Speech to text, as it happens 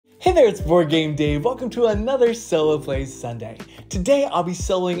Hey there, it's BoardGameDave. Welcome to another Solo Play Sunday. Today I'll be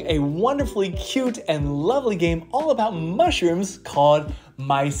soloing a wonderfully cute and lovely game all about mushrooms called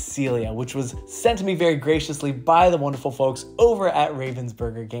Mycelia, which was sent to me very graciously by the wonderful folks over at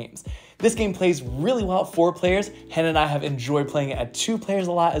Ravensburger Games. This game plays really well at 4 players. Hen and I have enjoyed playing it at 2 players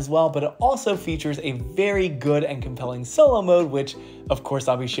a lot as well, but it also features a very good and compelling solo mode, which of course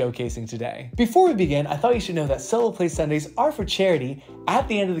I'll be showcasing today. Before we begin, I thought you should know that Solo Play Sundays are for charity. At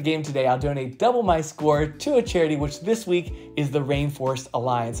the end of the game today, I'll donate double my score to a charity, which this week is the Rainforest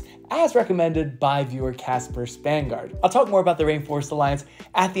Alliance, as recommended by viewer Casper Spangard. I'll talk more about the Rainforest Alliance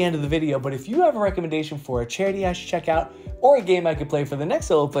at the end of the video, but if you have a recommendation for a charity I should check out or a game I could play for the next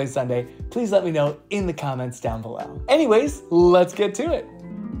Solo Play Sunday, please let me know in the comments down below. Anyways, let's get to it.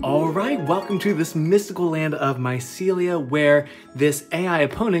 Alright, welcome to this mystical land of Mycelia, where this AI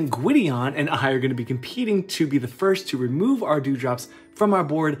opponent, Gwydion, and I are going to be competing to be the first to remove our dewdrops from our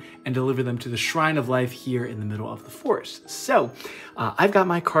board and deliver them to the Shrine of Life here in the middle of the forest. So, I've got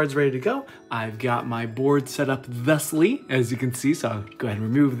my cards ready to go. I've got my board set up thusly, as you can see, so I'll go ahead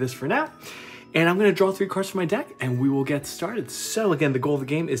and remove this for now. And I'm going to draw 3 cards from my deck, and we will get started. So again, the goal of the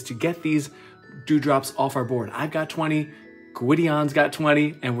game is to get these dewdrops off our board. I've got 20, Gwydion's got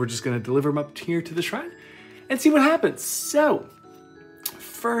 20, and we're just going to deliver them up here to the shrine and see what happens. So,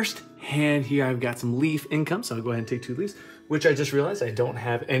 first hand here, I've got some leaf income, so I'll go ahead and take 2 leaves, which I just realized I don't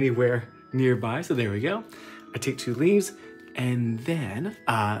have anywhere nearby, so there we go. I take 2 leaves, and then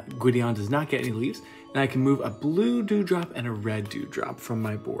Gwydion does not get any leaves, and I can move a blue dewdrop and a red dewdrop from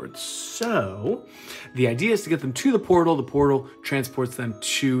my board. So the idea is to get them to the portal transports them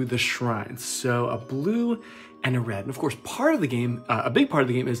to the shrine. So a blue and a red. And of course, part of the game, a big part of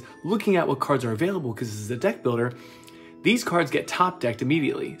the game is looking at what cards are available, because this is a deck builder. These cards get top decked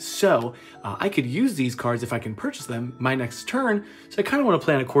immediately. So I could use these cards if I can purchase them my next turn. So I kind of want to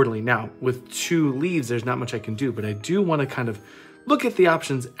plan accordingly. Now, with 2 leaves, there's not much I can do, but I do want to kind of look at the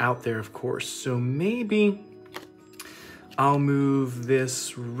options out there, of course. So maybe I'll move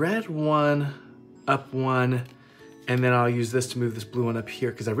this red one up 1, and then I'll use this to move this blue one up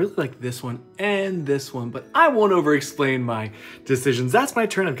here, because I really like this one and this one, but I won't over-explain my decisions. That's my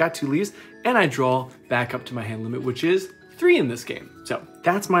turn. I've got 2 leaves, and I draw back up to my hand limit, which is 3 in this game. So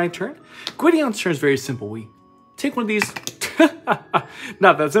that's my turn. Gwydion's turn is very simple. We take one of these,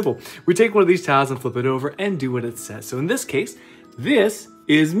 not that simple. We take one of these tiles and flip it over and do what it says. So in this case, this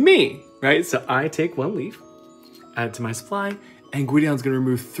is me, right? So I take 1 leaf, add it to my supply, and Gwydion's gonna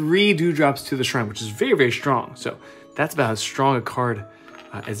remove 3 dewdrops to the shrine, which is very, very strong. So that's about as strong a card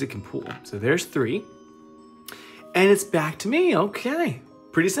as it can pull. So there's 3. And it's back to me, okay.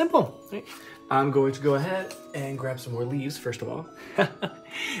 Pretty simple, right? I'm going to go ahead and grab some more leaves, first of all,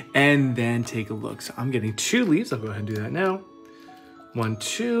 and then take a look. So I'm getting 2 leaves. I'll go ahead and do that now. 1,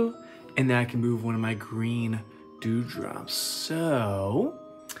 2, and then I can move one of my green dewdrops. So,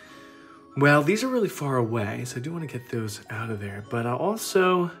 well, these are really far away, so I do want to get those out of there, but I'll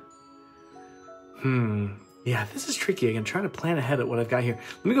also, yeah, this is tricky. Again, trying to plan ahead at what I've got here.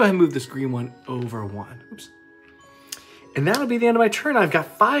 Let me go ahead and move this green one over 1. Oops. And that'll be the end of my turn. I've got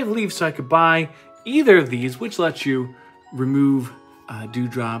 5 leaves, so I could buy either of these, which lets you remove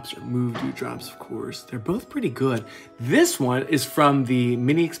dewdrops or move dewdrops, of course. They're both pretty good. This one is from the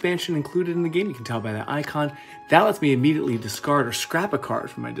mini expansion included in the game. You can tell by that icon. That lets me immediately discard or scrap a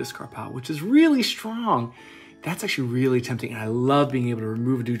card from my discard pile, which is really strong. That's actually really tempting, and I love being able to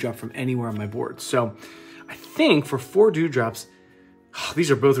remove a dewdrop from anywhere on my board. So I think for 4 dewdrops,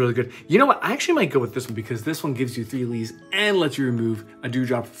 these are both really good. You know what? I actually might go with this one, because this one gives you 3 leaves and lets you remove a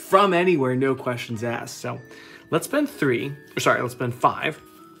dewdrop from anywhere, no questions asked. So let's spend 5.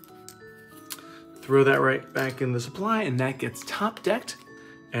 Throw that right back in the supply, and that gets top decked,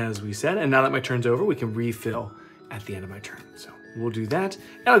 as we said. And now that my turn's over, we can refill at the end of my turn. So we'll do that,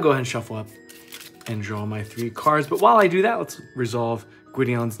 and I'll go ahead and shuffle up and draw my 3 cards. But while I do that, let's resolve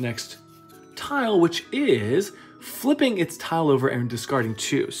Gwydion's next tile, which is flipping its tile over and discarding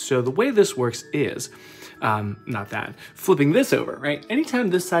 2. So the way this works is, flipping this over, right?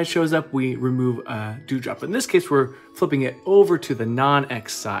 Anytime this side shows up, we remove a dewdrop. In this case, we're flipping it over to the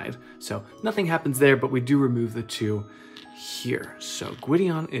non-X side. So nothing happens there, but we do remove the 2 here. So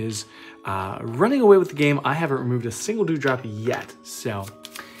Gwydion is running away with the game. I haven't removed a single dewdrop yet, so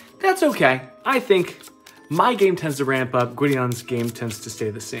that's okay. I think my game tends to ramp up. Gwydion's game tends to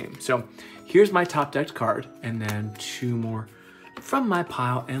stay the same. So here's my top decked card, and then 2 more from my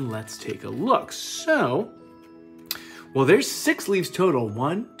pile, and let's take a look. So, well, there's 6 leaves total.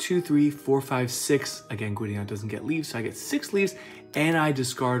 1, 2, 3, 4, 5, 6. Again, Gwydion doesn't get leaves, so I get 6 leaves, and I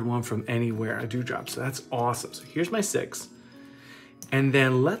discard 1 from anywhere, a dewdrop. So that's awesome. So here's my 6. And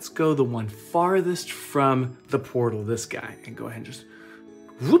then let's go the one farthest from the portal, this guy, and go ahead and just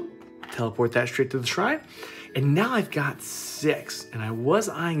whoop, teleport that straight to the shrine. And now I've got 6, and I was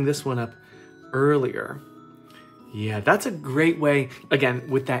eyeing this one up earlier. Yeah, that's a great way, again,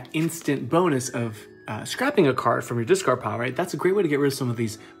 with that instant bonus of scrapping a card from your discard pile, right? That's a great way to get rid of some of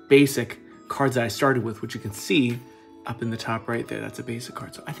these basic cards that I started with, which you can see up in the top right there. That's a basic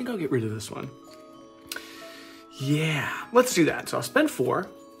card. So I think I'll get rid of this one. Yeah, let's do that. So I'll spend 4.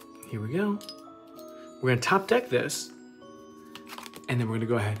 Here we go. We're gonna top deck this, and then we're gonna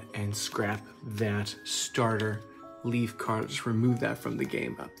go ahead and scrap that starter leaf card. Just remove that from the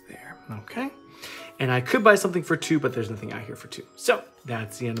game up there, okay? And I could buy something for 2, but there's nothing out here for 2. So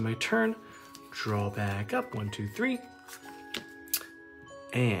that's the end of my turn. Draw back up, 1, 2, 3.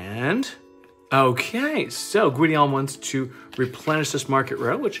 And, okay, so Gwydion wants to replenish this market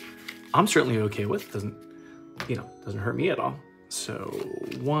row, which I'm certainly okay with. Doesn't hurt me at all. So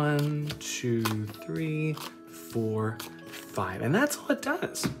 1, 2, 3, 4, 5. And that's all it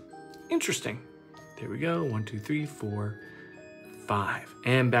does. Interesting. There we go. 1, 2, 3, 4, 5.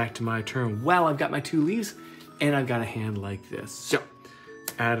 And back to my turn. Well, I've got my 2 leaves and I've got a hand like this. So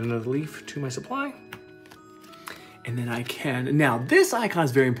add another leaf to my supply. And then I can, now this icon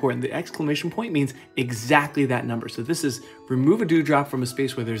is very important. The exclamation point means exactly that number. So this is remove a dewdrop from a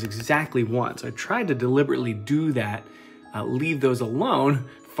space where there's exactly 1. So I tried to deliberately do that, leave those alone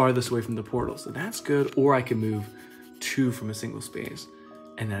farthest away from the portal. So that's good. Or I can move 2 from a single space.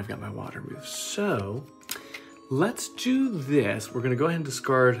 And then I've got my water move. So let's do this. We're gonna go ahead and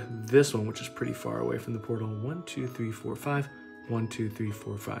discard this one, which is pretty far away from the portal. 1, 2, 3, 4, 5. 1, 2, 3,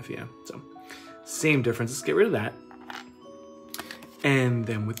 4, 5, yeah. So same difference, let's get rid of that. And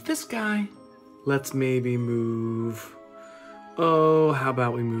then with this guy, let's maybe move, oh, how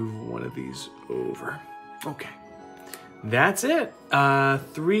about we move one of these over? Okay, that's it.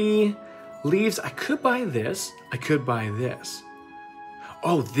 3 leaves. I could buy this, I could buy this.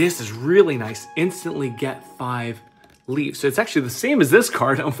 Oh, this is really nice. Instantly get 5 leaves. So it's actually the same as this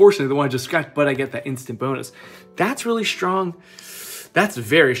card. Unfortunately, the one I just scratched, but I get that instant bonus. That's really strong. That's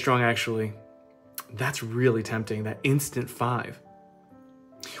very strong, actually. That's really tempting, that instant 5.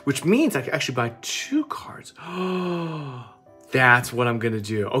 Which means I can actually buy 2 cards. Oh, that's what I'm gonna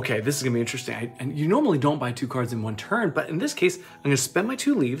do. Okay, this is gonna be interesting. And you normally don't buy 2 cards in one turn, but in this case, I'm gonna spend my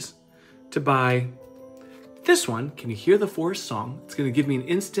 2 leaves to buy this one. Can you hear the forest song? It's gonna give me an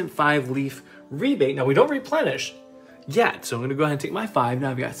instant 5 leaf rebate. Now we don't replenish yet, so I'm gonna go ahead and take my 5.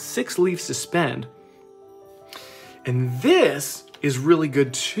 Now I've got 6 leaves to spend. And this is really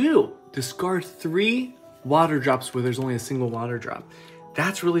good too. Discard 3 water drops where there's only a single water drop.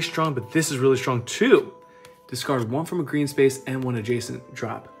 That's really strong, but this is really strong too. Discard 1 from a green space and 1 adjacent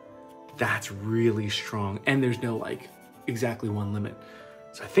drop. That's really strong. And there's no like exactly 1 limit.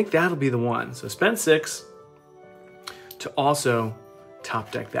 So I think that'll be the one. So spend 6 to also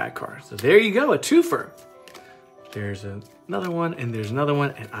top deck that card. So there you go, a 2-fer. There's another one and there's another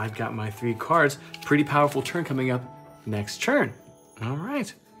one, and I've got my 3 cards. Pretty powerful turn coming up next turn. All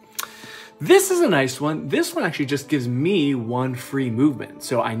right. This is a nice one. This one actually just gives me 1 free movement.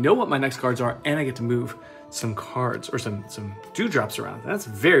 So I know what my next cards are, and I get to move some cards or some dewdrops around. That's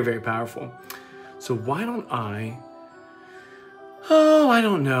very, very powerful. So why don't I, oh, I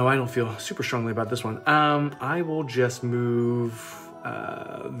don't know. I don't feel super strongly about this one. I will just move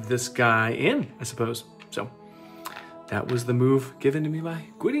this guy in, I suppose. So that was the move given to me by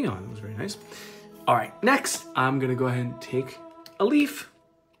Gwydion. That was very nice. All right, next, I'm gonna go ahead and take a leaf.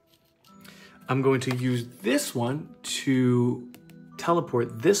 I'm going to use this one to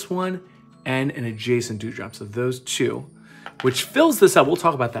teleport this one and an adjacent dewdrop. So those 2, which fills this up. We'll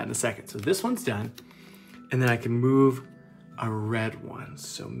talk about that in a second. So this one's done. And then I can move a red one.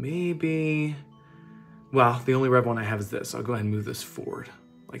 So maybe, well, the only red one I have is this. I'll go ahead and move this forward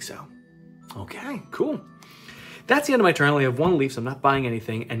like so. Okay, cool. That's the end of my turn. I only have 1 leaf, so I'm not buying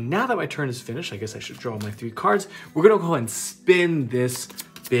anything. And now that my turn is finished, I guess I should draw my 3 cards. We're gonna go ahead and spin this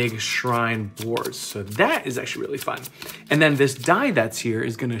big shrine board. So that is actually really fun. And then this die that's here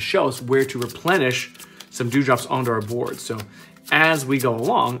is gonna show us where to replenish some dewdrops onto our board. So as we go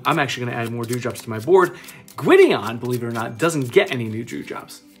along, I'm actually gonna add more dewdrops to my board. Gwydion, believe it or not, doesn't get any new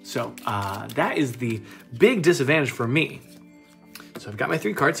dewdrops. So that is the big disadvantage for me. So I've got my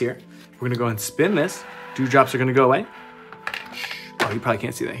 3 cards here. We're gonna go ahead and spin this. Dewdrops are gonna go away. Oh, you probably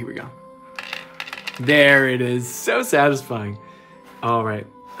can't see that. Here we go. There it is. So satisfying. All right.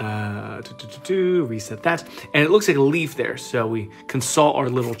 Reset that. And it looks like a leaf there. So we consult our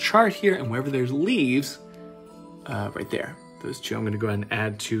little chart here, and wherever there's leaves, right there, those 2, I'm gonna go ahead and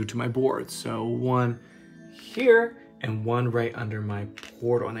add 2 to my board. So 1 here, and one right under my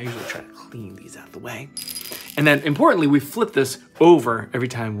portal. And I usually try to clean these out of the way. And then importantly, we flip this over every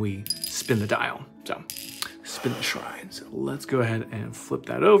time we spin the dial. So spin the shrine. So let's go ahead and flip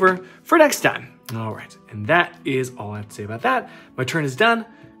that over for next time. All right, and that is all I have to say about that. My turn is done,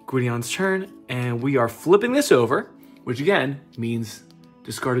 Gwydion's turn, and we are flipping this over, which again means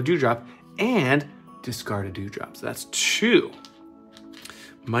discard a dewdrop and discard a dewdrop. So that's 2.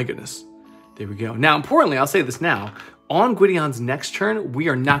 My goodness, there we go. Now, importantly, I'll say this now, on Gwydion's next turn, we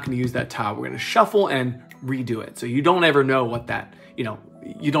are not gonna use that tile. We're gonna shuffle and redo it. So you don't ever know what that, you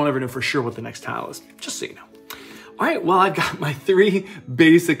don't ever know for sure what the next tile is, just so you know. All right, well, I've got my 3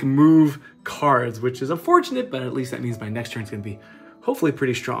 basic move cards, which is unfortunate, but at least that means my next turn is gonna be hopefully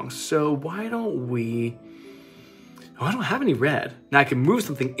pretty strong. So why don't we, oh, I don't have any red. Now I can move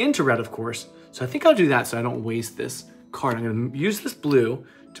something into red, of course. So I think I'll do that so I don't waste this card. I'm gonna use this blue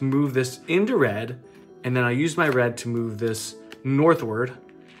to move this into red, and then I use my red to move this northward,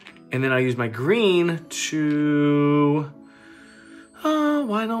 and then I use my green to,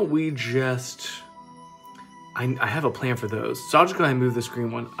 why don't we just, I have a plan for those. So I'll just go ahead and move this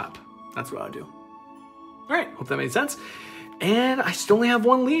green one up. That's what I'll do. All right, hope that made sense. And I still only have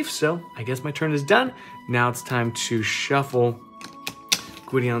 1 leaf, so I guess my turn is done. Now it's time to shuffle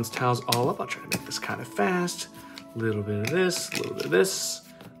Gwydion's tiles all up. I'll try to make this kind of fast. A little bit of this, a little bit of this,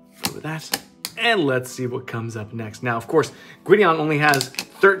 a little bit of that. And let's see what comes up next. Now, of course, Gwydion only has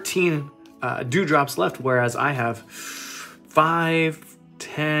 13 dewdrops left, whereas I have 5,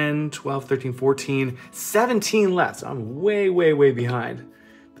 10, 12, 13, 14, 17 left. So I'm way, way, way behind.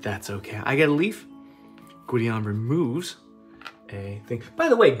 But that's okay. I get a leaf. Gwydion removes a thing. By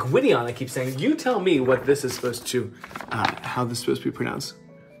the way, Gwydion, I keep saying, you tell me what this is supposed to, how this is supposed to be pronounced.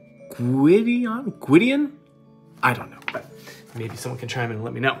 Gwydion? Gwydion? I don't know, but maybe someone can chime in and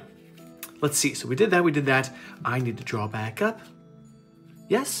let me know. Let's see. So we did that, we did that. I need to draw back up.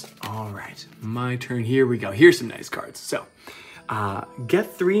 Yes? All right. My turn. Here we go. Here's some nice cards. So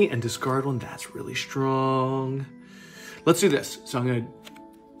get 3 and discard 1. That's really strong. Let's do this. So I'm going to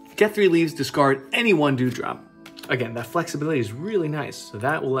get 3 leaves, discard any 1 dewdrop. Again, that flexibility is really nice. So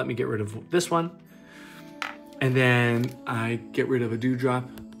that will let me get rid of this one. And then I get rid of a dewdrop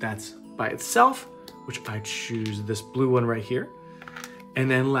that's by itself, which I choose this blue one right here. And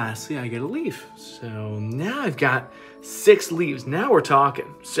then lastly, I get a leaf. So now I've got 6 leaves. Now we're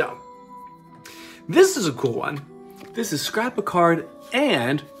talking. So this is a cool one. This is scrap a card,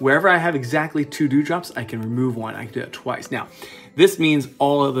 and wherever I have exactly 2 dewdrops, I can remove 1. I can do that twice. Now, this means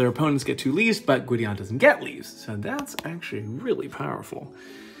all of their opponents get 2 leaves, but Gwydion doesn't get leaves. So that's actually really powerful.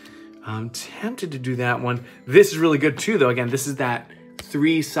 I'm tempted to do that one. This is really good too, though. Again, this is that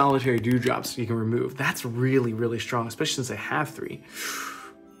 3 solitary dewdrops you can remove. That's really, really strong, especially since I have 3.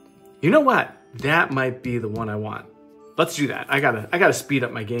 You know what? That might be the one I want. Let's do that. I gotta speed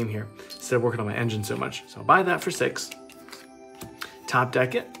up my game here instead of working on my engine so much. So I'll buy that for 6. Top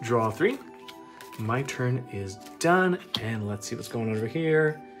deck it, draw 3. My turn is done, and let's see what's going on over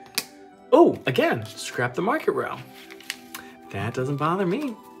here. Oh, again, scrap the market row. That doesn't bother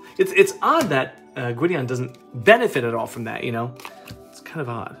me. It's odd that Gwydion doesn't benefit at all from that, you know? It's kind of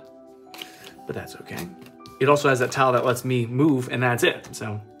odd, but that's okay. It also has that tile that lets me move, and that's it.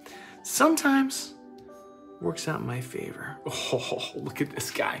 So sometimes works out in my favor. Oh, look at this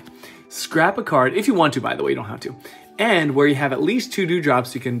guy. Scrap a card, if you want to, by the way, you don't have to. And where you have at least 2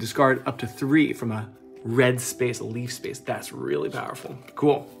 dewdrops, you can discard up to 3 from a red space, a leaf space. That's really powerful.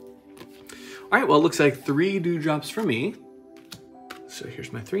 Cool. All right, well, it looks like 3 dewdrops for me. So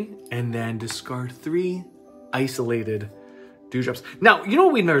here's my 3. And then discard 3 isolated dewdrops. Now, you know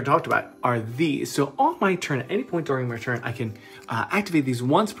what we never talked about are these. So on my turn, at any point during my turn, I can activate these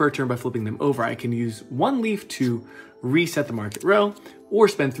once per turn by flipping them over. I can use 1 leaf to reset the market row, or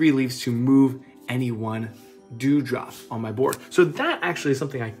spend 3 leaves to move any 1 dewdrop on my board. So that actually is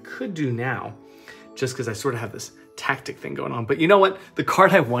something I could do now, just because I sort of have this tactic thing going on. But you know what? The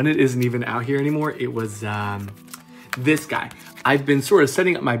card I wanted isn't even out here anymore. It was this guy. I've been sort of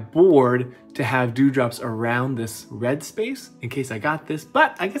setting up my board to have dewdrops around this red space in case I got this,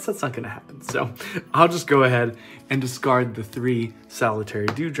 but I guess that's not gonna happen. So I'll just go ahead and discard the 3 solitary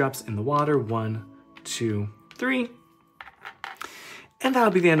dewdrops in the water. 1, 2, 3. And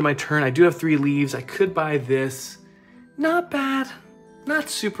that'll be the end of my turn. I do have 3 leaves. I could buy this. Not bad. Not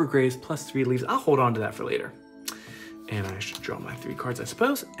super great. It's plus 3 leaves. I'll hold on to that for later. And I should draw my 3 cards, I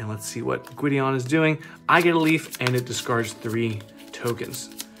suppose. And let's see what Gwydion is doing. I get a leaf, and it discards 3 tokens.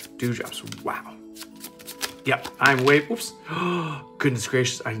 Dewdrops. Wow. Yep, I'm way... Oops. Goodness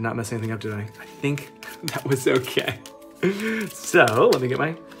gracious. I did not mess anything up, did I? I think that was okay. So, let me get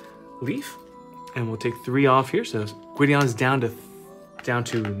my leaf. And we'll take 3 off here. So Gwydion's down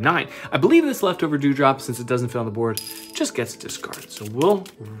to 9. I believe this leftover dewdrop, since it doesn't fit on the board, just gets discarded. So we'll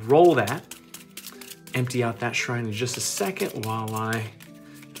roll that, empty out that shrine in just a second while I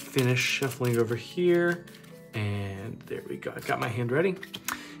finish shuffling over here. And there we go. I've got my hand ready.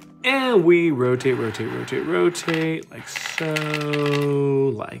 And we rotate, like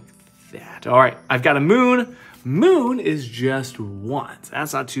so, like that. All right, I've got a moon. Moon is just 1. So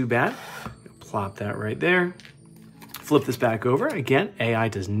that's not too bad. Plop that right there. Flip this back over. Again, AI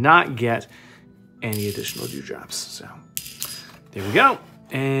does not get any additional dewdrops. So there we go.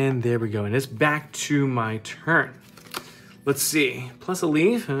 And there we go. And it's back to my turn. Let's see. Plus a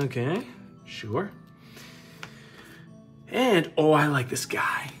leaf. Okay, sure. And, oh, I like this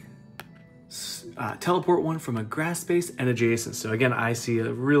guy. Teleport one from a grass space and adjacent. So again, I see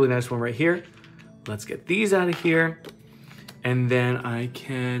a really nice one right here. Let's get these out of here. And then I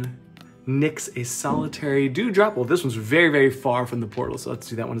can nix a solitary dewdrop. Well, this one's very, very far from the portal, so let's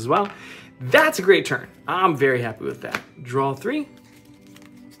do that one as well. That's a great turn. I'm very happy with that. Draw 3.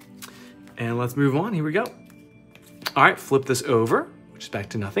 And let's move on. Here we go. All right, flip this over, which is back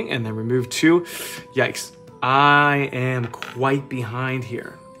to nothing, and then remove 2. Yikes. I am quite behind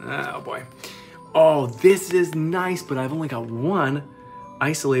here. Oh, boy. Oh, this is nice, but I've only got 1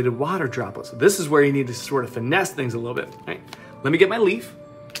 isolated water droplet. So this is where you need to sort of finesse things a little bit. All right, let me get my leaf.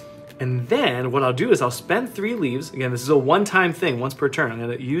 And then what I'll do is I'll spend 3 leaves. Again, this is a one-time thing, once per turn. I'm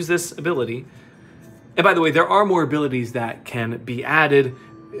gonna use this ability. And by the way, there are more abilities that can be added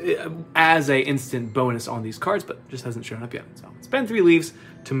as a instant bonus on these cards, but just hasn't shown up yet. So I'll spend 3 leaves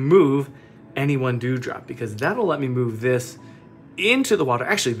to move any 1 dewdrop, because that'll let me move this into the water.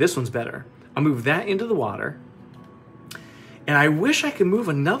 Actually, this one's better. I'll move that into the water. And I wish I could move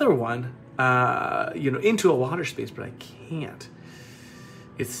another one, into a water space, but I can't,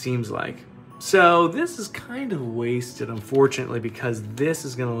 it seems like. So this is kind of wasted, unfortunately, because this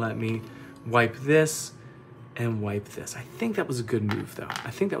is gonna let me wipe this and wipe this. I think that was a good move, though.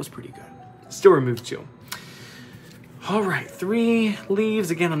 I think that was pretty good. Still remove 2. All right, 3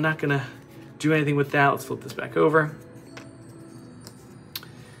 leaves. Again, I'm not gonna do anything with that. Let's flip this back over.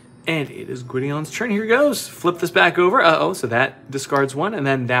 And it is Gwydion's turn. Here goes. Flip this back over. Uh-oh, so that discards 1, and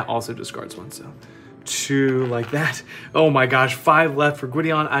then that also discards 1. So 2 like that. Oh my gosh, 5 left for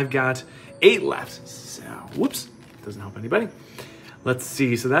Gwydion. I've got 8 left. So, whoops, doesn't help anybody. Let's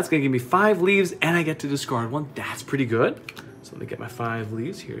see, so that's gonna give me 5 leaves, and I get to discard 1. That's pretty good. So let me get my 5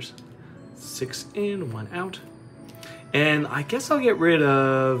 leaves. Here's 6 in, 1 out. And I guess I'll get rid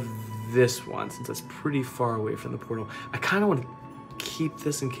of this one, since that's pretty far away from the portal. I kind of want to keep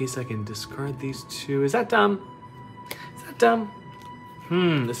this in case I can discard these 2. Is that dumb? Is that dumb?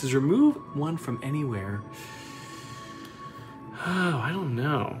 This is remove 1 from anywhere. Oh, I don't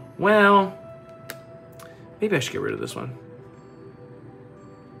know. Well, maybe I should get rid of this one.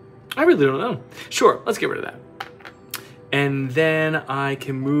 I really don't know. Sure, let's get rid of that. And then I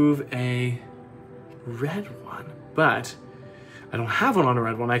can move a red one, but I don't have one on a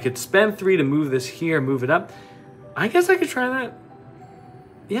red one. I could spend 3 to move this here, move it up. I guess I could try that.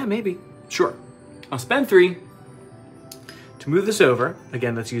 Yeah, maybe. Sure. I'll spend 3 to move this over.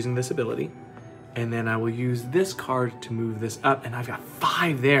 Again, that's using this ability. And then I will use this card to move this up, and I've got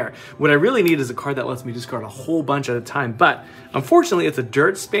 5 there. What I really need is a card that lets me discard a whole bunch at a time, but unfortunately it's a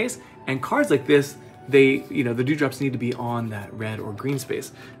dirt space, and cards like this, they, the dewdrops need to be on that red or green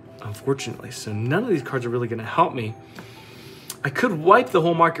space, unfortunately. So none of these cards are really gonna help me. I could wipe the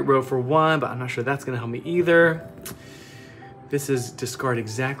whole market row for 1, but I'm not sure that's gonna help me either. This is discard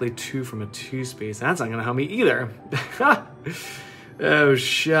exactly 2 from a 2 space. That's not gonna help me either. Oh,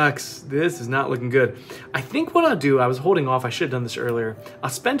 shucks. This is not looking good. I think what I'll do, I was holding off, I should have done this earlier. I'll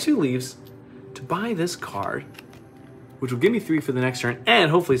spend 2 leaves to buy this card, which will give me 3 for the next turn, and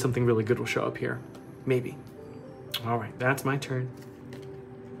hopefully something really good will show up here. Maybe. All right, that's my turn.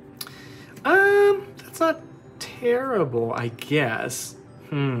 That's not terrible, I guess.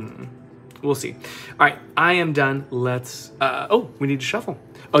 We'll see. All right, I am done. Let's, oh, we need to shuffle.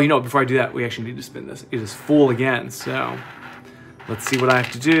 Oh, before I do that, we actually need to spin this. It is full again, so let's see what I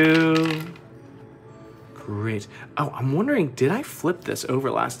have to do. Great. Oh, I'm wondering, did I flip this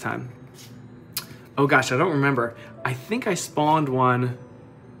over last time? Oh gosh, I don't remember. I think I spawned one.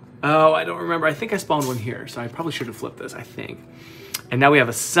 Oh, I don't remember. I think I spawned one here, so I probably should have flipped this, I think. And now we have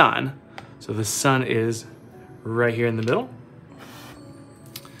a sun. So the sun is right here in the middle.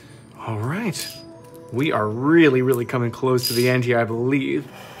 All right. We are really, really coming close to the end here, I believe.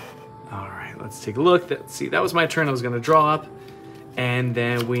 All right, let's take a look. Let's see, that was my turn. I was gonna draw up. And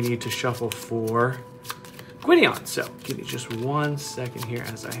then we need to shuffle for Gwydion. So give me just 1 second here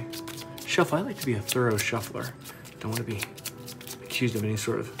as I shuffle. I like to be a thorough shuffler. Don't want to be accused of any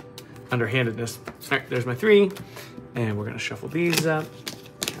sort of underhandedness. All right, there's my 3. And we're gonna shuffle these up.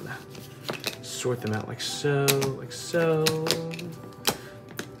 Kind of sort them out like so, like so.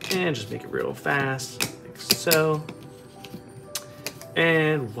 And just make it real fast, like so.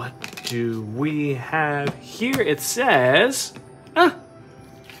 And what do we have here? It says,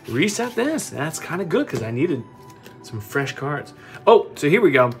 reset this. That's kind of good because I needed some fresh cards. Oh, so here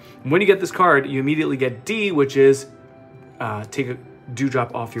we go. When you get this card, you immediately get D, which is take a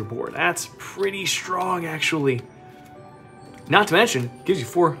dewdrop off your board. That's pretty strong, actually. Not to mention, gives you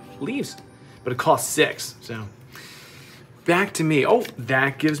 4 leaves, but it costs 6. So back to me. Oh,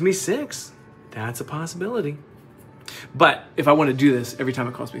 that gives me 6. That's a possibility. But if I want to do this, every time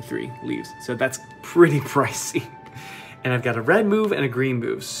it costs me 3 leaves. So that's pretty pricey. And I've got a red move and a green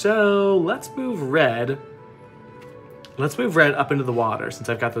move. So let's move red. Let's move red up into the water since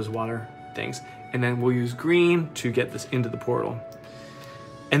I've got those water things. And then we'll use green to get this into the portal.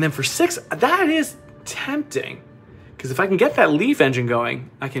 And then for 6, that is tempting. Because if I can get that leaf engine going,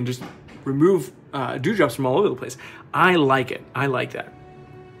 I can just remove dewdrops from all over the place. I like it. I like that.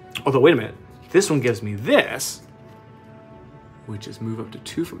 Although, wait a minute. This one gives me this, which is move up to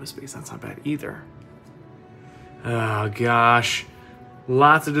 2 from a space. That's not bad either. Oh, gosh.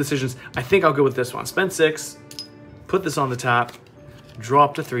 Lots of decisions. I think I'll go with this one. Spend 6. Put this on the top. Draw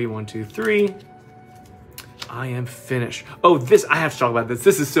up to 3. 1, 2, 3. I am finished. Oh, this, I have to talk about this.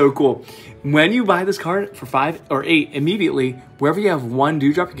 This is so cool. When you buy this card for 5 or 8, immediately, wherever you have 1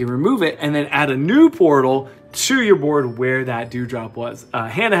 dewdrop, you can remove it and then add a new portal to your board where that dewdrop was.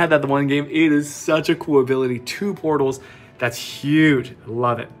 Hannah had that the one game. It is such a cool ability. 2 portals. That's huge.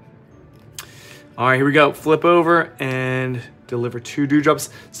 Love it. All right, here we go. Flip over and deliver 2 dewdrops.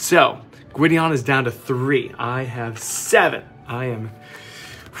 So, Gwydion is down to 3. I have 7. I am,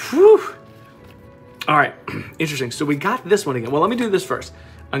 whew. All right, interesting. So we got this one again. Well, let me do this first.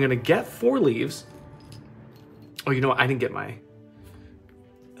 I'm gonna get 4 leaves. Oh, you know what? I didn't get my,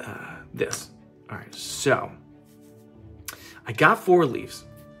 this. All right, so I got 4 leaves.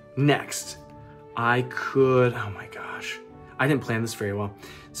 Next, I could, oh my gosh. I didn't plan this very well.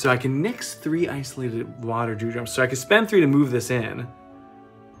 So I can nix 3 isolated water dewdrops. So I could spend 3 to move this in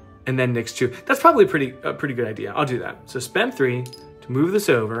and then nix 2. That's probably a pretty good idea. I'll do that. So spend 3 to move this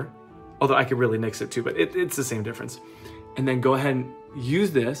over. Although I could really nix it too, but it's the same difference. And then go ahead and use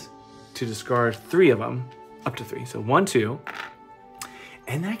this to discard 3 of them, up to 3. So 1, 2,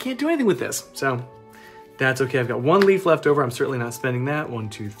 and then I can't do anything with this. So that's okay. I've got 1 leaf left over. I'm certainly not spending that. 1,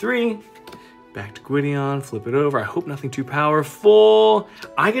 2, 3. Back to Gwydion, flip it over. I hope nothing too powerful.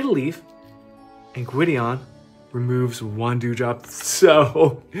 I get a leaf, and Gwydion removes 1 dewdrop.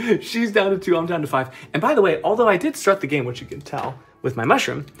 So she's down to 2, I'm down to 5. And by the way, although I did start the game, which you can tell, with my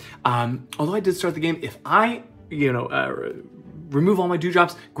mushroom, although I did start the game, if I, remove all my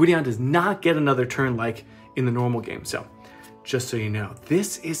dewdrops, Gwydion does not get another turn like in the normal game. So, just so you know,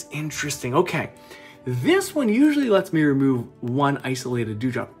 this is interesting. Okay, this one usually lets me remove 1 isolated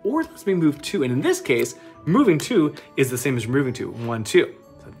dewdrop, or lets me move 2. And in this case, moving 2 is the same as removing 2. 1, 2.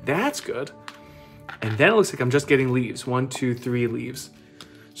 So that's good. And then it looks like I'm just getting leaves. 1, 2, 3 leaves.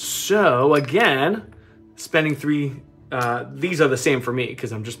 So again, spending 3. These are the same for me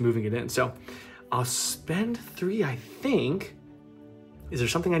because I'm just moving it in. So I'll spend 3, I think. Is there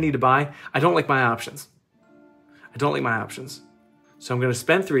something I need to buy? I don't like my options. I don't like my options. So I'm going to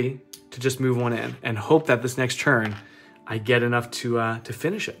spend 3 to just move 1 in and hope that this next turn I get enough to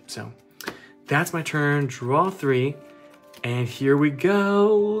finish it. So that's my turn. Draw 3. And here we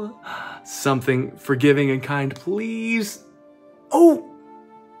go. Something forgiving and kind, please. Oh!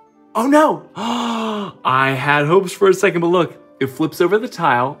 Oh no! I had hopes for a second, but look, it flips over the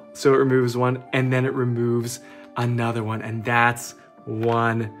tile, so it removes 1, and then it removes another one, and that's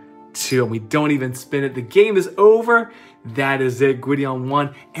 1, 2, and we don't even spin it. The game is over. That is it. Gwydion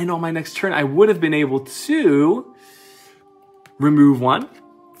won, and on my next turn, I would have been able to remove 1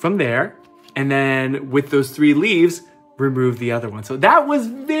 from there, and then with those 3 leaves, remove the other one. So that was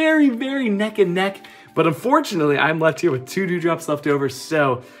very, very neck and neck, but unfortunately, I'm left here with 2 dewdrops left over,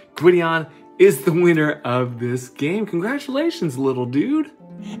 so Gwydion is the winner of this game. Congratulations, little dude.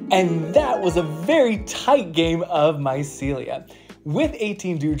 And that was a very tight game of Mycelia. With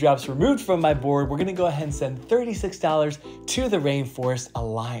 18 dewdrops removed from my board, we're gonna go ahead and send $36 to the Rainforest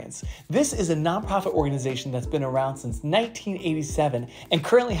Alliance. This is a nonprofit organization that's been around since 1987 and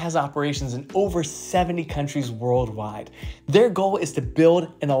currently has operations in over 70 countries worldwide. Their goal is to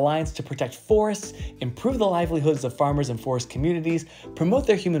build an alliance to protect forests, improve the livelihoods of farmers and forest communities, promote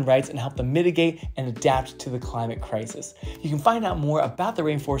their human rights, and help them mitigate and adapt to the climate crisis. You can find out more about the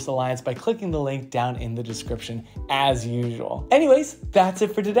Rainforest Alliance by clicking the link down in the description as usual. Anyways, that's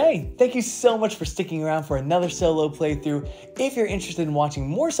it for today. Thank you so much for sticking around for another solo playthrough. If you're interested in watching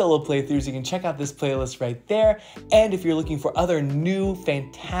more solo playthroughs, you can check out this playlist right there. And if you're looking for other new,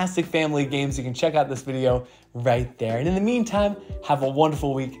 fantastic family games, you can check out this video right there. And in the meantime, have a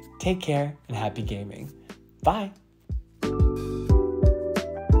wonderful week. Take care and happy gaming. Bye.